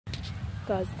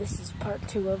Guys, this is part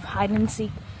 2 of hide and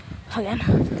seek. Again,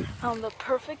 found the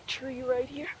perfect tree right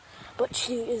here, but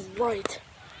she is right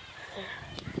there.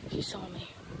 She saw me.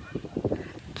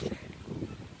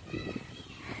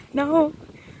 No!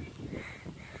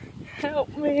 Help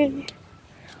me!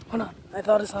 Hold on, I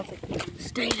thought of something.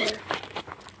 Stay there.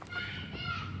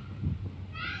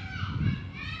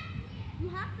 You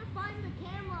have to find the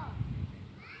camera.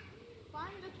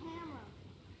 Find the camera.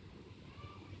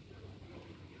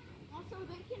 Also,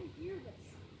 they can hear this.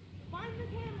 Find the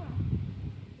camera.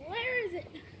 Where is it?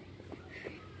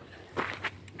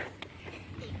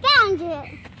 Found it.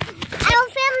 I'll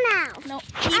film now. No,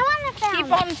 I want to film.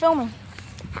 keep on filming.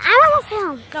 I want to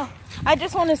film. No, I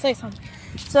just want to say something.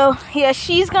 So, yeah,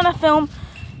 she's gonna film.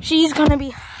 She's gonna be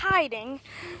hiding.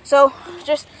 So,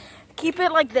 just keep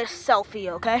it like this selfie,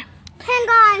 okay? Hang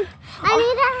on. I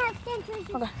need to have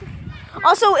pictures. Okay.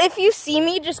 Also, if you see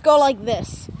me, just go like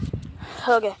this.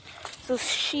 Okay. So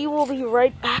she will be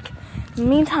right back. In the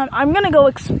meantime, I'm gonna go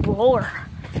explore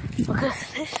because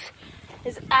this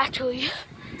is actually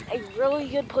a really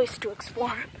good place to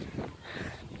explore.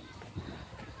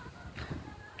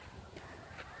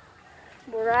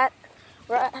 We're at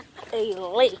a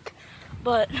lake,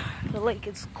 but the lake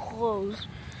is closed.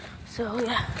 So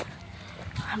yeah,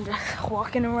 I'm just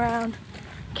walking around.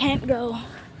 Can't go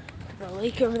to the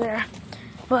lake over there,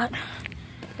 but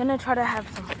gonna try to have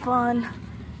some fun.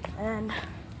 And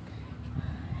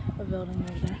a building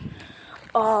over there.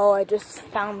 Oh, I just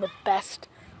found the best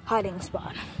hiding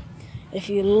spot. If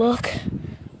you look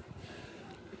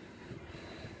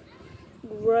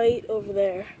right over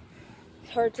there,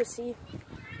 it's hard to see,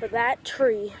 but that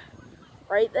tree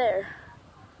right there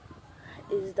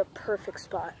is the perfect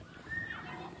spot.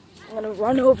 I'm gonna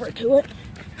run over to it.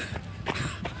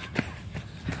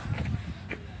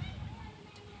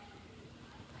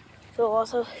 So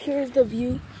also, here's the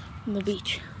view from the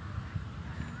beach.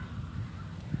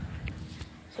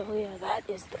 So yeah, that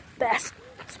is the best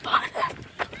spot.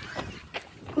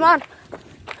 Come on.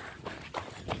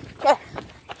 Okay.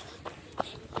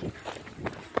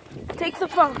 Take the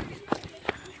phone.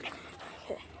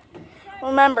 Okay.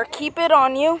 Remember, keep it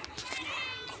on you.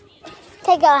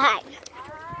 Okay, go hide.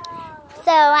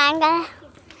 So I'm gonna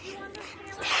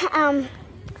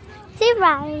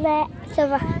survive it. So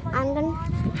I'm gonna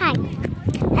hide.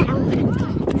 And I'm gonna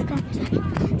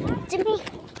to me.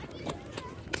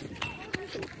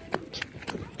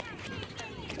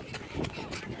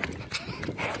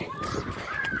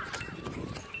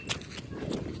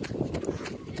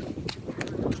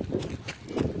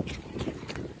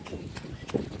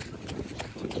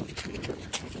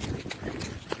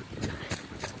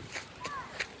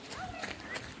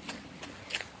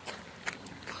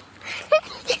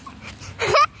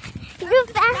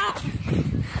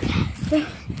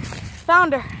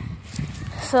 Found her.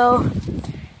 So,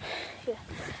 yeah.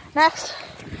 Next,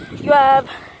 you have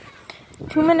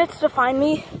 2 minutes to find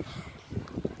me.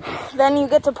 Then you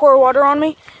get to pour water on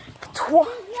me.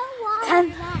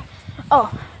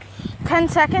 10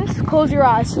 seconds. Close your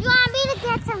eyes. You want me to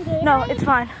get some Gatorade? No, it's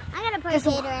fine. I'm gonna put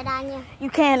Gatorade on you. You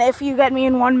can if you get me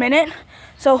in 1 minute.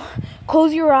 So,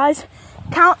 close your eyes.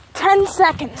 Count 10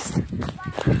 seconds.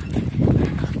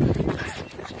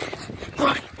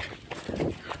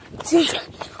 See,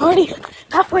 already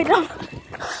halfway down.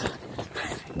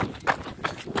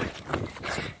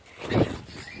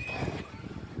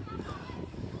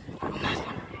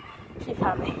 She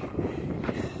found me.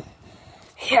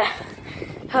 Yeah.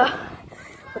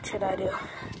 What should I do?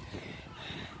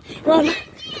 Run.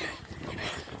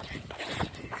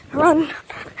 Run.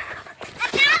 I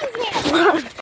found you. Run.